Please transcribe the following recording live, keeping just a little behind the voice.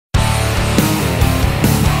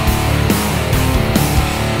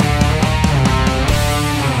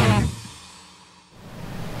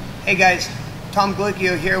Hey guys, Tom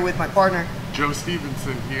Glicchio here with my partner. Joe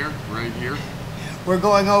Stevenson here, right here. We're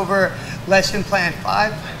going over lesson plan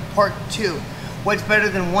 5, part 2. What's better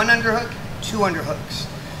than one underhook, two underhooks?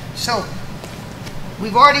 So,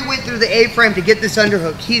 we've already went through the A-frame to get this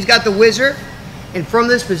underhook. He's got the whizzer, and from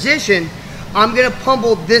this position, I'm gonna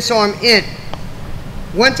pummel this arm in.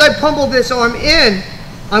 Once I pummel this arm in,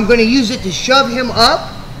 I'm gonna use it to shove him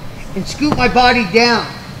up and scoop my body down.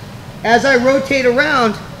 As I rotate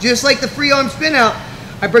around, just like the free arm spin out,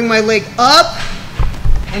 I bring my leg up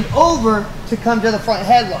and over to come to the front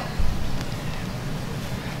headlock.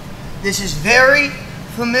 This is very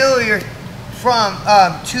familiar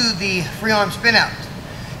to the free arm spin out.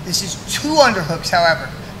 This is two underhooks, however.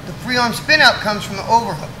 The free arm spin out comes from the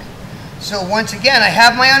overhook. So once again, I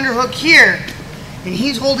have my underhook here and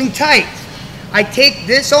he's holding tight. I take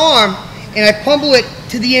this arm and I pummel it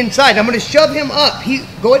to the inside. I'm gonna shove him up.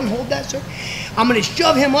 Go ahead and hold that, sir. I'm gonna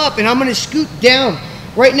shove him up and I'm gonna scoot down.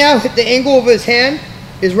 Right now, the angle of his hand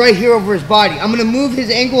is right here over his body. I'm gonna move his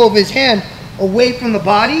angle of his hand away from the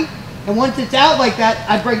body. And once it's out like that,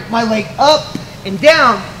 I bring my leg up and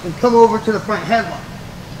down and come over to the front headlock.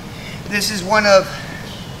 This is one of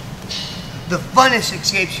the funnest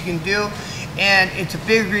escapes you can do, and it's a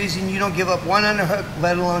big reason you don't give up one underhook,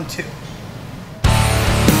 let alone two.